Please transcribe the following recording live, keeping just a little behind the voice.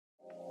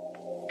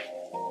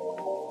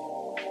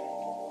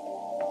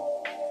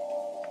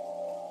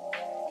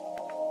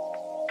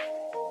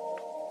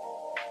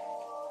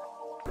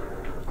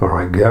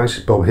Alright guys,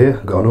 Bob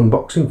here, got an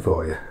unboxing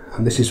for you,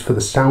 and this is for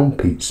the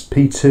SoudPeats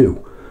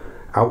P2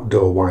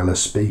 outdoor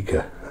wireless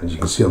speaker. As you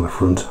can see on the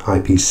front,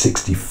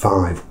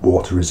 IP65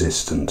 water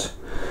resistant.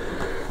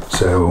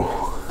 So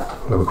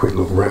we'll have a quick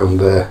look around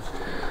there.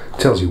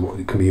 Tells you what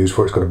it can be used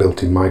for. It's got a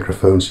built-in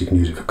microphone so you can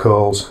use it for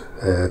calls.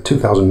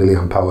 2000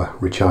 milliamp hour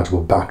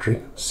rechargeable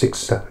battery,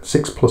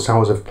 6+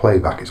 hours of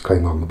playback it's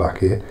claimed on the back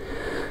here.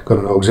 Got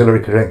an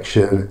auxiliary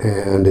connection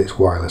and it's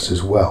wireless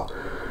as well.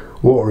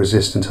 Water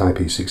resistant,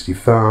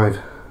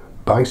 IP65,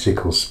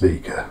 bicycle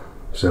speaker,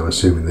 so I'm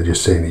assuming they're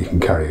just saying that you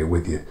can carry it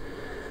with you.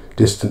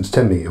 Distance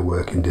 10 meter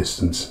working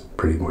distance,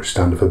 pretty much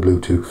standard for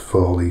Bluetooth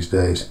for all these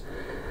days.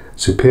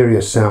 Superior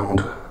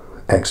sound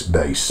X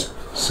bass.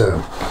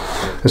 So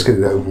let's get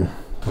it open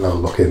and have a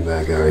look in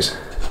there guys.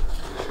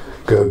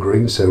 Go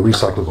green, so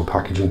recyclable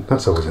packaging,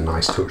 that's always a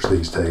nice touch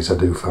these days I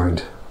do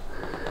find.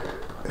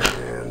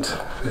 And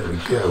there we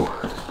go.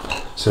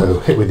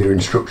 So hit with your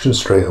instructions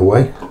straight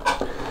away.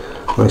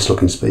 Nice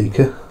looking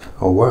speaker.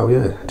 Oh wow,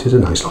 yeah, it is a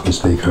nice looking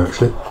speaker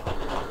actually.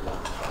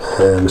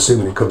 I'm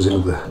assuming it comes in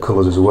with the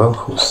colours as well.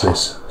 What's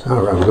this?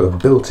 Alright, we've got a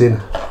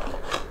built-in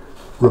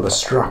rubber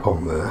strap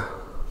on there.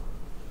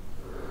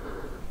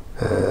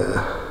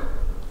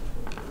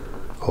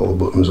 All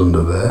the buttons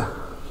under there.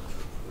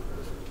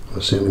 I'm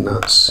assuming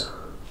that's...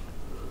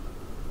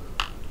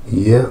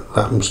 yeah,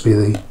 that must be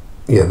the...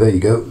 yeah, there you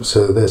go.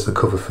 So there's the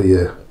cover for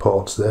your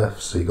ports there.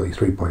 So you've got your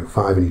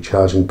 3.5 and your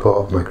charging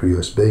port, micro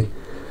USB.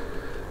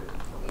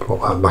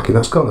 Put that back in.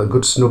 That's got a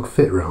good snug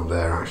fit around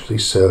there actually,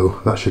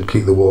 so that should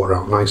keep the water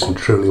out nice and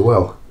truly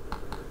well.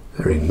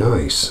 Very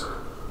nice.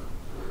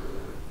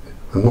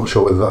 I'm not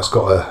sure whether that's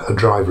got a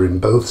driver in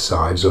both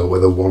sides or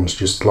whether one's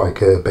just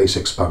like a bass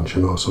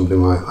expansion or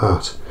something like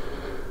that.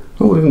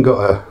 Oh, we've even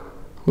got a,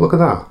 look at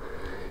that,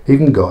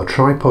 even got a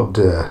tripod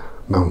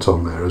mount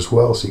on there as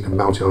well, so you can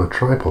mount it on a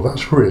tripod.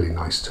 That's really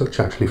nice touch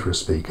actually for a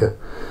speaker.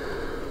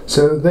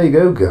 So there you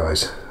go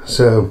guys.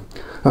 So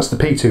that's the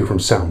P2 from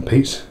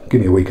SoudPeats.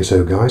 Give me a week or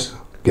so guys,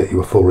 get you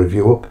a full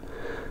review up.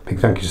 Big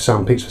thank you to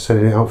SoudPeats for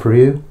sending it out for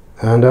you,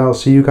 and I'll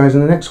see you guys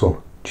in the next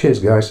one. Cheers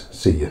guys,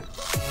 see you.